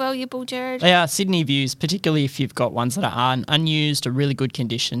still valuable, Jared? They are Sydney Views, particularly if you've got ones that are unused or really good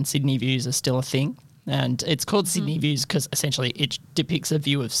condition. Sydney Views are still a thing. And it's called Sydney Views because essentially it depicts a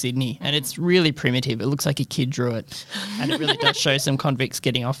view of Sydney, and it's really primitive. It looks like a kid drew it, and it really does show some convicts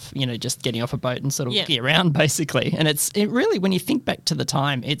getting off, just getting off a boat and sort of looking around, basically. And it really, when you think back to the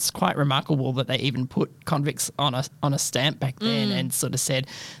time, it's quite remarkable that they even put convicts on a stamp back then and sort of said,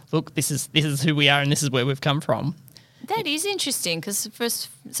 "Look, this is who we are, and this is where we've come from." That is interesting because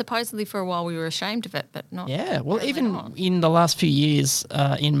supposedly for a while we were ashamed of it, but not. Yeah, well, apparently even not. in the last few years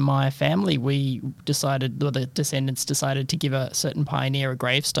in my family, the descendants decided to give a certain pioneer a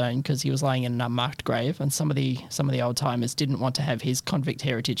gravestone because he was lying in an unmarked grave, and some of the old timers didn't want to have his convict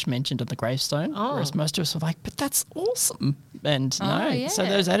heritage mentioned on the gravestone, whereas most of us were like, "But that's awesome," and no, so yeah.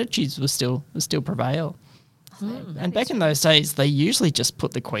 those attitudes will still prevail. And back in those days, they usually just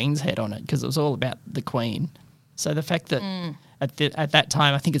put the Queen's head on it because it was all about the Queen. So the fact that at that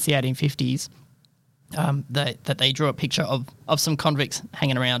time, I think it's the 1850s, that they drew a picture of some convicts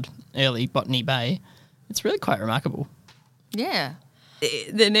hanging around early Botany Bay, it's really quite remarkable. Yeah.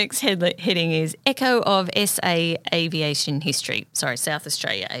 The next heading is Echo of SA Aviation History. Sorry, South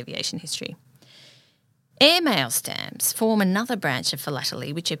Australia Aviation History. Airmail stamps form another branch of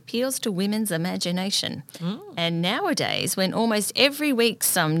philately which appeals to women's imagination. And nowadays, when almost every week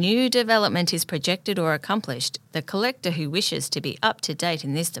some new development is projected or accomplished, the collector who wishes to be up to date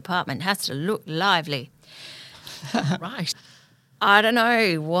in this department has to look lively. Right. I don't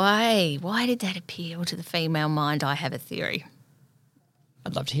know. Why? Why did that appeal to the female mind? I have a theory.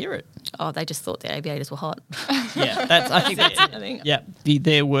 I'd love to hear it. Oh, they just thought the aviators were hot. Yeah, I think that's it. I think. Yeah,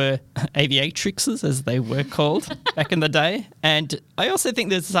 there were aviatrixes, as they were called back in the day. And I also think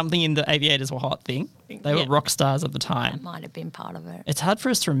there's something in the aviators were hot thing. They were rock stars at the time. That might have been part of it. It's hard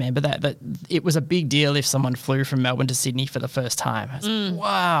for us to remember that it was a big deal if someone flew from Melbourne to Sydney for the first time. It's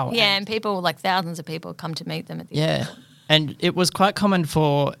wow. Yeah, and people, like thousands of people, come to meet them at the airport. And it was quite common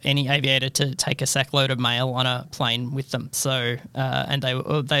for any aviator to take a sackload of mail on a plane with them. So, and they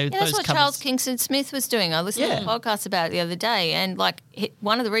that's those what covers, Charles Kingston Smith was doing. I listened to a podcast about it the other day, and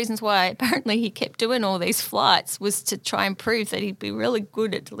one of the reasons why apparently he kept doing all these flights was to try and prove that he'd be really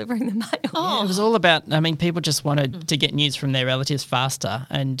good at delivering the mail. Yeah, it was all about. I mean, people just wanted to get news from their relatives faster,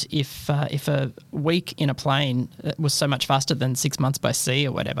 and if a week in a plane was so much faster than 6 months by sea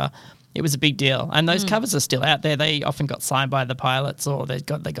or whatever, it was a big deal. And those covers are still out there. They often got signed by the pilots, or they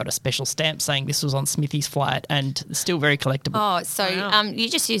got a special stamp saying this was on Smithy's flight, and still very collectible. Oh, so you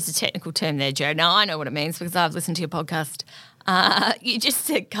just used a technical term there, Joe. Now, I know what it means because I've listened to your podcast. You just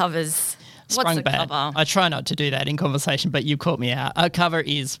said covers. What's a bad. cover? I try not to do that in conversation, but you caught me out. A cover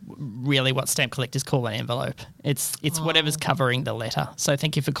is really what stamp collectors call an envelope. It's whatever's covering the letter. So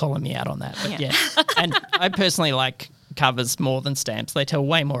thank you for calling me out on that. But yeah. And I personally like covers more than stamps. They tell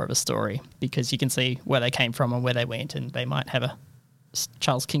way more of a story because you can see where they came from and where they went, and they might have a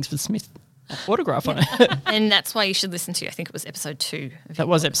Charles Kingsford Smith autograph on it. And that's why you should listen to, I think it was episode 2. That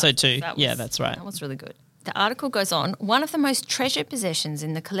was episode 2. That's right. That was really good. The article goes on, one of the most treasured possessions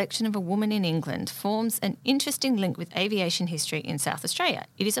in the collection of a woman in England forms an interesting link with aviation history in South Australia.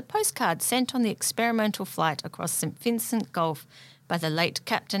 It is a postcard sent on the experimental flight across St Vincent Gulf by the late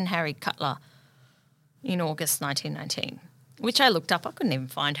Captain Harry Cutler in August 1919, which I looked up. I couldn't even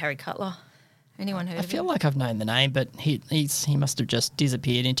find Harry Cutler. Anyone heard of him? I feel like I've known the name, but he must have just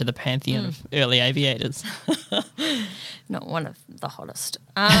disappeared into the pantheon of early aviators. Not one of the hottest.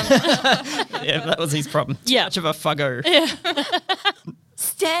 Yeah, that was his problem. Yeah. Much of a fuggo.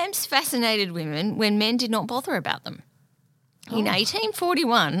 Stamps fascinated women when men did not bother about them. In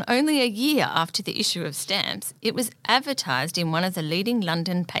 1841, only a year after the issue of stamps, it was advertised in one of the leading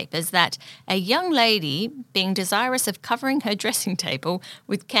London papers that a young lady, being desirous of covering her dressing table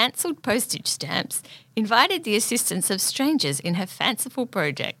with cancelled postage stamps, invited the assistance of strangers in her fanciful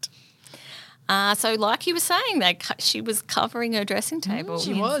project. So like you were saying, she was covering her dressing table.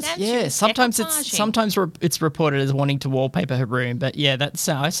 She with was, stamps. yeah. She was Sometimes it's reported as wanting to wallpaper her room, but yeah, that's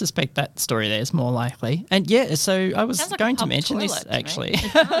I suspect that story there is more likely. And yeah, so I was Sounds like going a to pub mention this toilet to me. actually.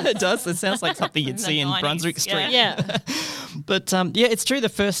 It does. It sounds like something you'd the see in 90s, Brunswick Street. Yeah. But yeah, it's true.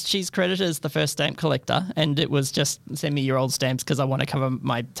 She's credited as the first stamp collector, and it was just send me your old stamps because I want to cover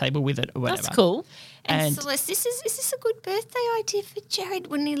my table with it or whatever. That's cool. And Celeste, is this a good birthday idea for Jared?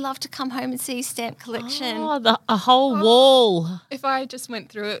 Wouldn't he love to come home and see his stamp collection? Oh, a whole wall. If I just went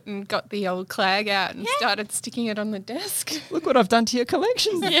through it and got the old clag out and started sticking it on the desk. Look what I've done to your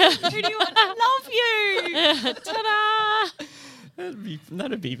collection. Yeah. Judy, I love you. Yeah. Ta-da!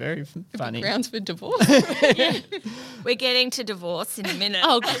 That'd be very funny. Grounds for divorce. We're getting to divorce in a minute.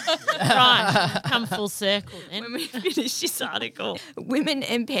 Oh, good. Right. Come full circle then. When we finish this article. Women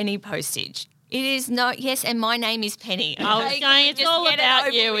and penny postage. It is not, yes, and my name is Penny. I was Okay, going, we it's just all get it about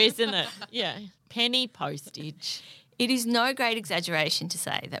over you, with. isn't it? Yeah. Penny postage. It is no great exaggeration to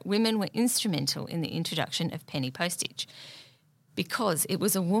say that women were instrumental in the introduction of penny postage because it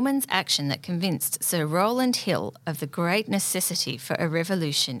was a woman's action that convinced Sir Rowland Hill of the great necessity for a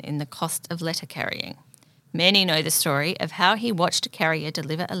revolution in the cost of letter carrying. Many know the story of how he watched a carrier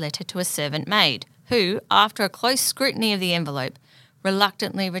deliver a letter to a servant maid who, after a close scrutiny of the envelope,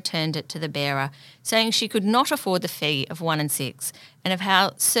 reluctantly returned it to the bearer, saying she could not afford the fee of 1 6, and of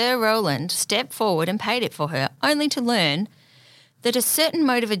how Sir Rowland stepped forward and paid it for her, only to learn that a certain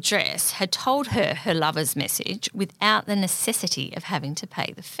mode of address had told her lover's message without the necessity of having to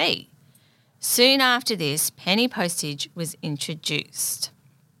pay the fee. Soon after this, penny postage was introduced.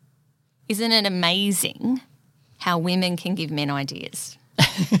 Isn't it amazing how women can give men ideas.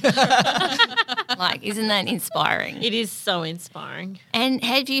 Like, isn't that inspiring? It is so inspiring. And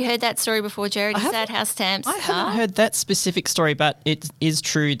have you heard that story before, Jared? Is that how stamps I haven't heard that specific story, but it is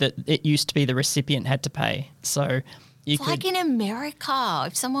true that it used to be the recipient had to pay. So you It's could. like in America,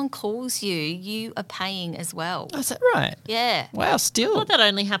 if someone calls you, you are paying as well. Oh, is that right? Yeah. Wow, I still. thought that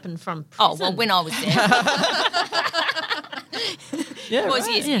only happened from prison. Oh, well, when I was there. Yeah, It was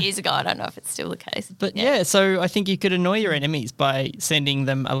right. years ago. I don't know if it's still the case. But yeah, so I think you could annoy your enemies by sending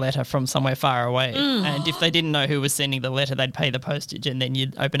them a letter from somewhere far away. And if they didn't know who was sending the letter, they'd pay the postage, and then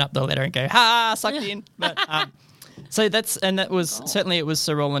you'd open up the letter and go, "Ha, sucked in." But so that was certainly it was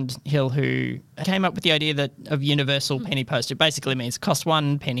Sir Rowland Hill who came up with the idea of universal penny postage. It basically means it costs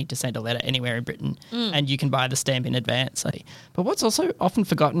 1 penny to send a letter anywhere in Britain, and you can buy the stamp in advance. But what's also often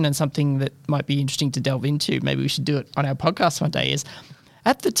forgotten, and something that might be interesting to delve into, maybe we should do it on our podcast one day, is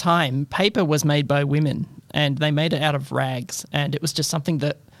at the time paper was made by women, and they made it out of rags, and it was just something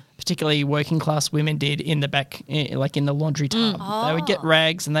that particularly working class women did in the back, like in the laundry tub. They would get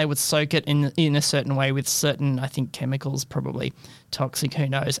rags and they would soak it in a certain way with certain, I think, chemicals, probably toxic, who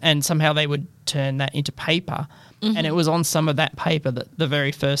knows. And somehow they would turn that into paper. And it was on some of that paper that the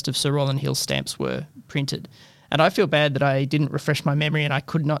very first of Sir Rowland Hill stamps were printed. And I feel bad that I didn't refresh my memory and I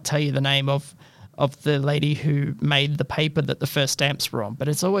could not tell you the name of the lady who made the paper that the first stamps were on. But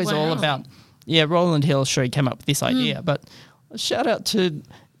it's always all about, Rowland Hill sure he came up with this idea. But shout out to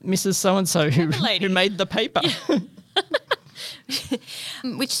Mrs. So-and-so who made the paper.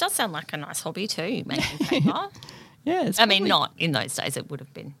 Which does sound like a nice hobby too, making paper. Yeah, it's I mean, not in those days. It would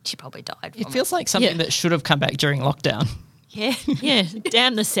have been. She probably died. It From feels like something that should have come back during lockdown. Yeah. Yeah,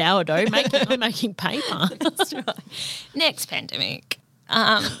 damn the sourdough, making paper. That's right. Next pandemic.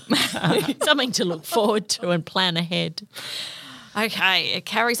 Something to look forward to and plan ahead. Okay, it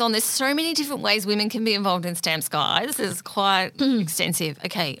carries on. There's so many different ways women can be involved in stamps, guys. This is quite extensive.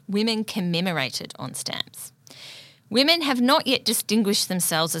 Okay, women commemorated on stamps. Women have not yet distinguished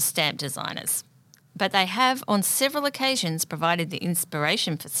themselves as stamp designers, but they have on several occasions provided the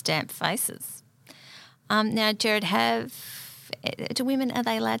inspiration for stamp faces. Now, Jared, are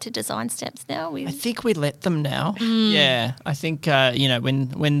they allowed to design stamps now? I think we let them now. Yeah, I think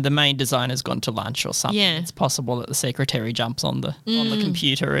when the main designer's gone to lunch or something, it's possible that the secretary jumps on the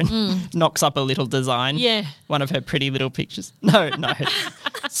computer and knocks up a little design. Yeah, one of her pretty little pictures. No.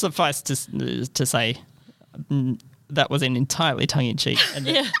 Suffice to say, that was an entirely tongue-in-cheek.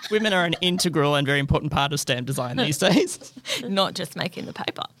 And women are an integral and very important part of stamp design these days. Not just making the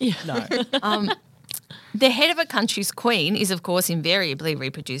paper. Yeah. No. The head of a country's queen is, of course, invariably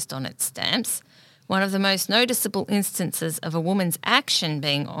reproduced on its stamps. One of the most noticeable instances of a woman's action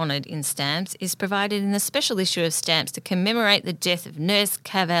being honoured in stamps is provided in a special issue of Stamps to commemorate the death of Nurse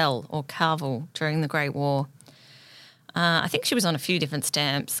Cavell during the Great War. I think she was on a few different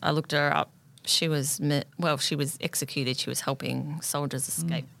stamps. I looked her up. She was executed. She was helping soldiers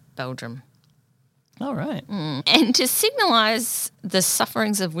escape Belgium. All right. And to signalise the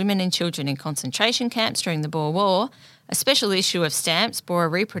sufferings of women and children in concentration camps during the Boer War, a special issue of Stamps bore a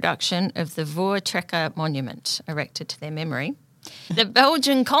reproduction of the Voortrekker monument erected to their memory. The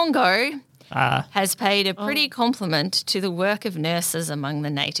Belgian Congo has paid a pretty compliment to the work of nurses among the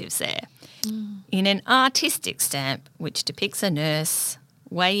natives there in an artistic stamp which depicts a nurse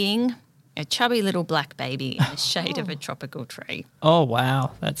weighing a chubby little black baby in the shade of a tropical tree. Oh,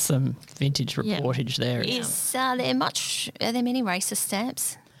 wow. That's some vintage reportage there. Are there many racist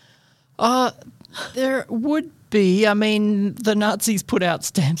stamps? There would be. I mean, the Nazis put out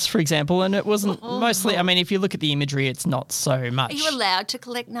stamps, for example, and it wasn't mostly, I mean, if you look at the imagery, it's not so much. Are you allowed to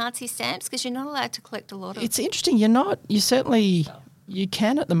collect Nazi stamps? Because you're not allowed to collect a lot of... It's interesting. You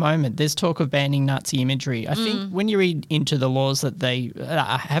can at the moment. There's talk of banning Nazi imagery. I think when you read into the laws that they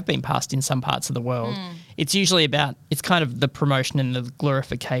have been passed in some parts of the world, it's usually it's kind of the promotion and the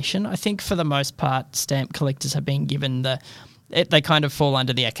glorification. I think for the most part, stamp collectors have been given they kind of fall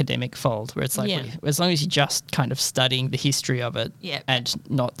under the academic fold, where it's like, as long as you're just kind of studying the history of it and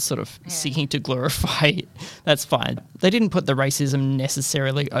not sort of seeking to glorify it, that's fine. They didn't put the racism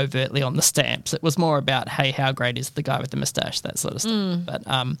necessarily overtly on the stamps. It was more about, hey, how great is the guy with the moustache, that sort of stuff. But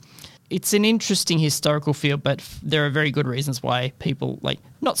it's an interesting historical field, but there are very good reasons why people,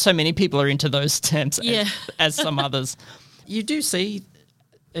 not so many people are into those stamps as some others. You do see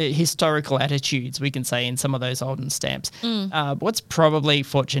historical attitudes, we can say, in some of those olden stamps. What's probably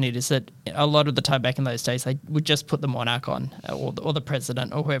fortunate is that a lot of the time back in those days, they would just put the monarch on or the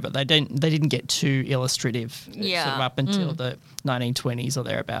president or whoever. They didn't get too illustrative sort of up until the 1920s or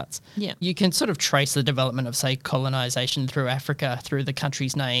thereabouts. Yeah. You can sort of trace the development of, say, colonisation through Africa, through the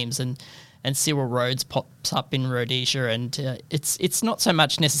country's names, and and Cyril Rhodes pops up in Rhodesia, and it's not so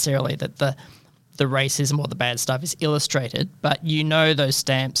much necessarily that the racism or the bad stuff is illustrated, but you know those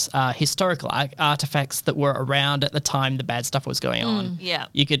stamps are historical artifacts that were around at the time the bad stuff was going on. Yeah.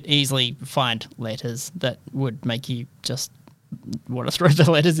 You could easily find letters that would make you just want to throw the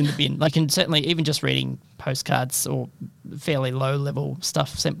letters in the bin. Like, and certainly even just reading postcards or fairly low-level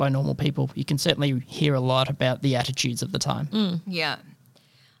stuff sent by normal people, you can certainly hear a lot about the attitudes of the time. Yeah.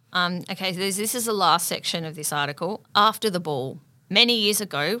 Okay, so this is the last section of this article. After the ball. Many years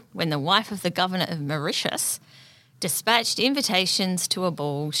ago, when the wife of the governor of Mauritius dispatched invitations to a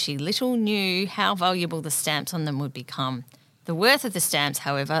ball, she little knew how valuable the stamps on them would become. The worth of the stamps,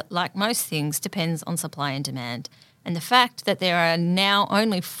 however, like most things, depends on supply and demand. And the fact that there are now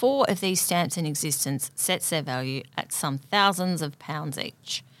only 4 of these stamps in existence sets their value at some thousands of pounds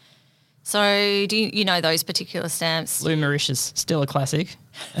each. So do you know those particular stamps? Blue Mauritius, still a classic.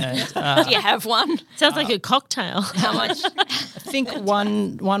 And, Do you have one? Sounds like a cocktail. How much? I think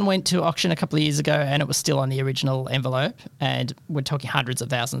one went to auction a couple of years ago and it was still on the original envelope, and we're talking hundreds of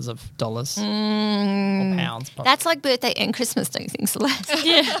thousands of dollars or pounds. Probably. That's like birthday and Christmas, don't you think, Celeste?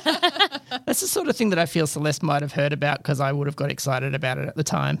 That's the sort of thing that I feel Celeste might have heard about because I would have got excited about it at the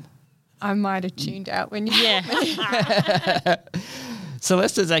time. I might have tuned out when you. Yeah.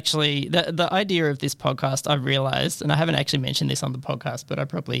 Celeste is actually, the idea of this podcast, I've realised, and I haven't actually mentioned this on the podcast, but I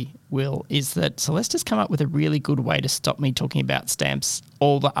probably will, is that Celeste has come up with a really good way to stop me talking about stamps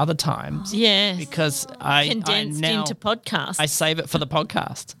all the other times. Yeah. Because I Condensed now, into podcasts. I save it for the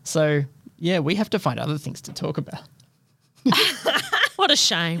podcast. So, yeah, we have to find other things to talk about. What a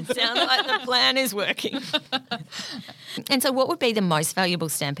shame. Sounds like the plan is working. And so what would be the most valuable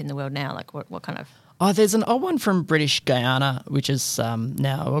stamp in the world now? Like what kind of... Oh, there's an old one from British Guyana, which is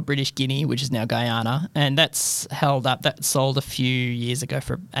now, or British Guinea, which is now Guyana, and that's held up. That sold a few years ago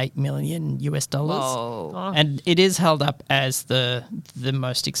for $8 million US. Whoa. And it is held up as the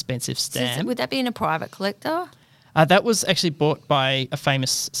most expensive So stamp. would that be in a private collector? That was actually bought by a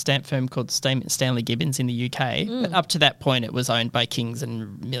famous stamp firm called Stanley Gibbons in the UK. But up to that point, it was owned by kings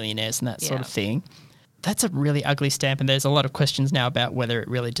and millionaires and that sort of thing. That's a really ugly stamp, and there's a lot of questions now about whether it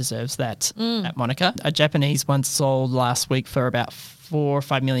really deserves that moniker. A Japanese one sold last week for about 4 or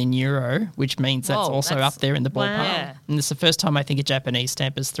 5 million euro, which means that's Whoa, also that's- up there in the ballpark. wow. And it's the first time I think a Japanese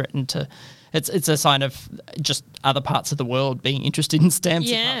stamp has threatened to. It's a sign of just other parts of the world being interested in stamps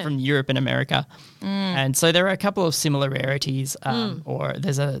apart from Europe and America. And so there are a couple of similar rarities, or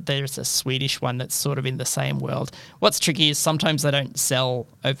there's a Swedish one that's sort of in the same world. What's tricky is sometimes they don't sell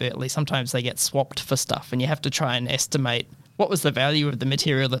overtly. Sometimes they get swapped for stuff, and you have to try and estimate what was the value of the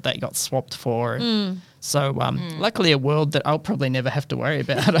material that they got swapped for. So luckily a world that I'll probably never have to worry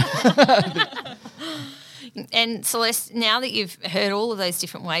about. And Celeste, now that you've heard all of those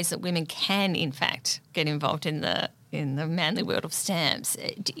different ways that women can, in fact, get involved in the manly world of stamps,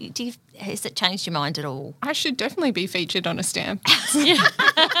 has it changed your mind at all? I should definitely be featured on a stamp.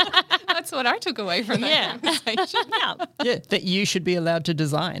 That's what I took away from that conversation. Yeah, that you should be allowed to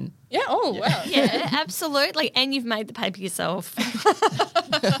design. Yeah. Oh, wow. Yeah, absolutely. And you've made the paper yourself. You've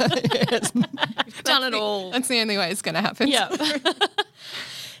done it all. That's the only way it's going to happen. Yeah.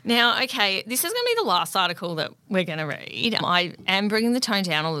 Now, okay, this is going to be the last article that we're going to read. I am bringing the tone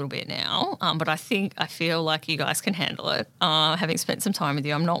down a little bit now, but I feel like you guys can handle it. Having spent some time with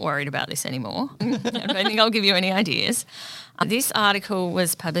you, I'm not worried about this anymore. I don't think I'll give you any ideas. This article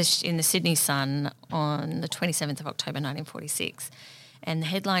was published in the Sydney Sun on the 27th of October 1946, and the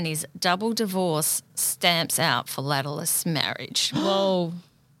headline is "Double Divorce Stamps Out for Ladderless Marriage." Whoa.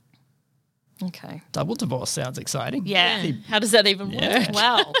 Okay. Double divorce sounds exciting. Yeah. How does that even work? Yeah.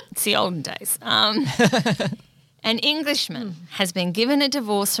 Well, it's the olden days. An Englishman has been given a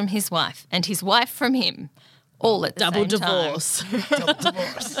divorce from his wife and his wife from him, all at the Double same time. divorce.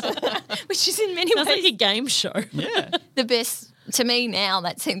 Which is in many Sounds like ways a game show. Yeah. the best. To me now,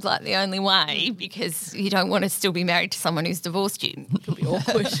 that seems like the only way because you don't want to still be married to someone who's divorced you. It could be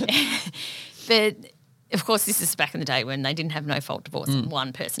awkward. But, of course, this is back in the day when they didn't have no-fault divorce and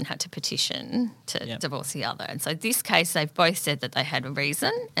one person had to petition to divorce the other. And so this case, they've both said that they had a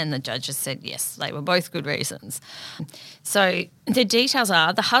reason and the judges said, yes, they were both good reasons. So the details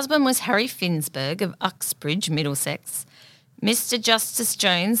are the husband was Harry Finsberg of Uxbridge, Middlesex. Mr. Justice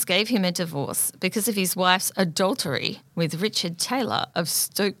Jones gave him a divorce because of his wife's adultery with Richard Taylor of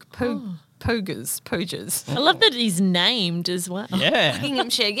Stoke Poges. I love that he's named as well. Yeah.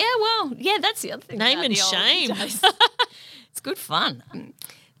 Buckinghamshire. Yeah, well, yeah, that's the other thing. Name about and the old shame. days. It's good fun.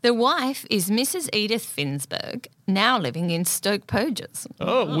 The wife is Mrs. Edith Finsberg, now living in Stoke Poges.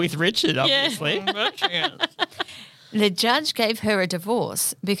 Oh, with Richard, obviously. The judge gave her a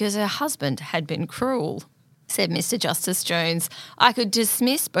divorce because her husband had been cruel. Said Mr. Justice Jones, I could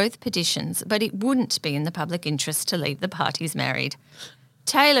dismiss both petitions, but it wouldn't be in the public interest to leave the parties married.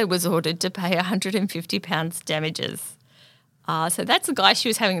 Taylor was ordered to pay £150 damages. So that's the guy she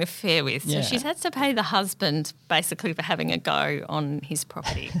was having an affair with. So Yeah. she has to pay the husband basically for having a go on his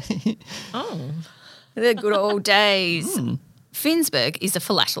property. The good old days. Finnsburg is a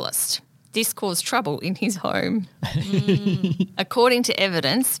philatelist. This caused trouble in his home. According to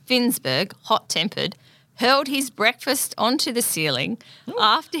evidence, Finnsburg, hot-tempered, hurled his breakfast onto the ceiling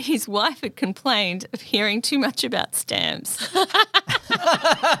after his wife had complained of hearing too much about stamps.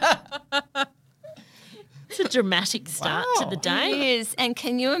 It's a dramatic start to the It day. is. And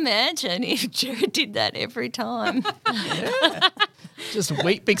can you imagine if Jared did that every time? Just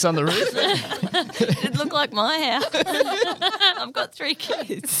wheat bix on the roof. It'd look like my house. I've got 3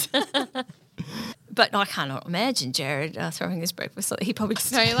 kids. But I cannot imagine Jared throwing his breakfast. He probably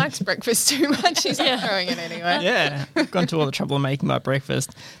just... No, he likes breakfast too much. He's not throwing it anyway. Yeah, I've gone to all the trouble of making my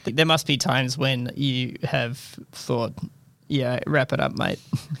breakfast. There must be times when you have thought, yeah, wrap it up, mate.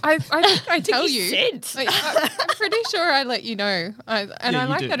 I think I tell you you. said. I'm pretty sure I let you know. I you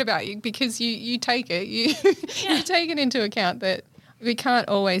like do. that about you because you take it. You take it into account that we can't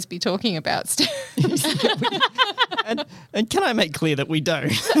always be talking about stuff. And can I make clear that we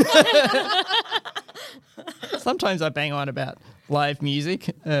don't? Sometimes I bang on about live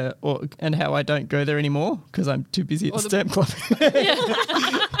music and how I don't go there anymore because I'm too busy at the stamp club.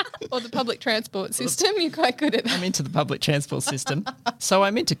 Or the public transport system. You're quite good at that. I'm into the public transport system. So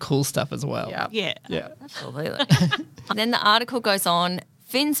I'm into cool stuff as well. Yeah. Yeah, Yeah. absolutely. Then the article goes on.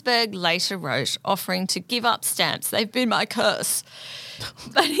 Finnsburg later wrote, offering to give up stamps. They've been my curse.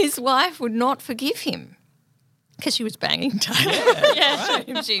 But his wife would not forgive him because she was banging Taylor.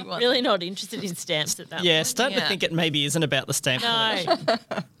 Yeah, She was. really not interested in stamps at that Yeah, point. starting to Yeah. think it maybe isn't about the stamp. No.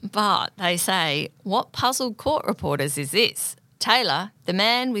 But they say, what puzzled court reporters is this? Taylor, the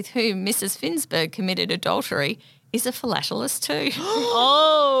man with whom Mrs. Finnsburg committed adultery, is a philatelist too.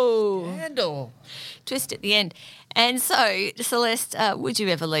 Oh. Handle. Twist at the end. And so, Celeste, would you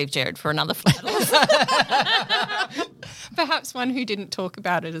ever leave Jared for another philatelist? Perhaps one who didn't talk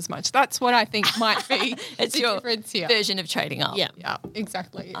about it as much. That's what I think might be It's the your difference here. version of trading up. Yeah. Yeah,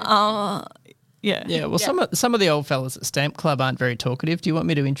 exactly. Yeah. Yeah, well, some of the old fellas at Stamp Club aren't very talkative. Do you want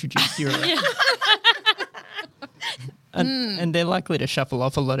me to introduce you? And they're likely to shuffle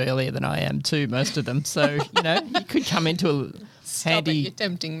off a lot earlier than I am too, most of them. So, you could come into a Stop it, handy... you're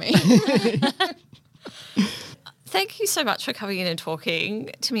tempting me. Thank you so much for coming in and talking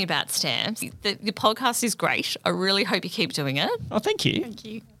to me about stamps. The podcast is great. I really hope you keep doing it. Oh, thank you. Thank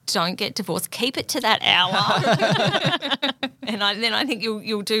you. Don't get divorced. Keep it to that hour. And then I think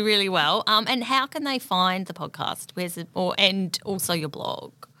you'll do really well. And how can they find the podcast? Where's it? And also your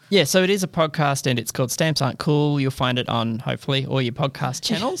blog. Yeah, so it is a podcast and it's called Stamps Aren't Cool. You'll find it on, hopefully, all your podcast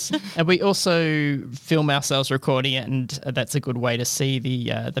channels. And we also film ourselves recording it, and that's a good way to see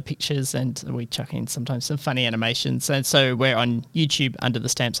the pictures, and we chuck in sometimes some funny animations. And so we're on YouTube under the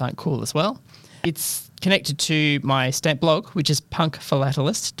Stamps Aren't Cool as well. It's connected to my stamp blog, which is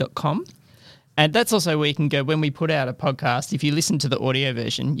punkphilatelist.com. And that's also where you can go when we put out a podcast. If you listen to the audio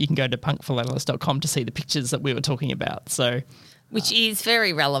version, you can go to punkphilatelist.com to see the pictures that we were talking about. So... Which is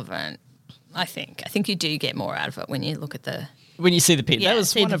very relevant, I think. I think you do get more out of it when you look at the... When you see the picture. Yeah, That was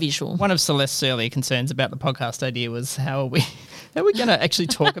see the visual. One of Celeste's earlier concerns about the podcast idea was how are we going to actually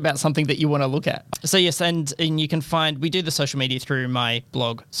talk about something that you want to look at? So yes, and you can find, we do the social media through my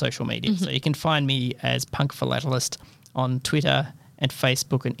blog, social media. So you can find me as Punk Philatelist on Twitter and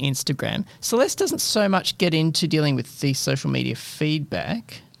Facebook and Instagram. Celeste doesn't so much get into dealing with the social media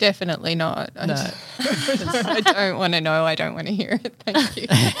feedback. Definitely not. No. I don't want to know. I don't want to hear it. Thank you.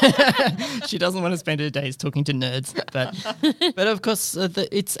 She doesn't want to spend her days talking to nerds, but of course,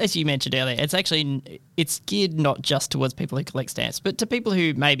 it's as you mentioned earlier. It's geared not just towards people who collect stamps, but to people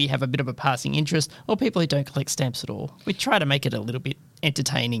who maybe have a bit of a passing interest, or people who don't collect stamps at all. We try to make it a little bit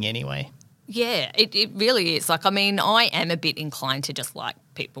entertaining, anyway. Yeah, it really is. Like, I mean, I am a bit inclined to just like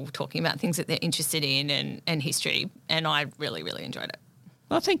people talking about things that they're interested in and history, and I really, really enjoyed it.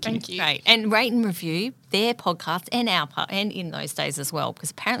 Well, thank you. Thank you. Great. And rate and review their podcast and our and in those days as well,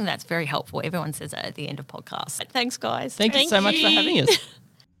 because apparently that's very helpful. Everyone says that at the end of podcasts. Thanks, guys. Thank you so much for having us.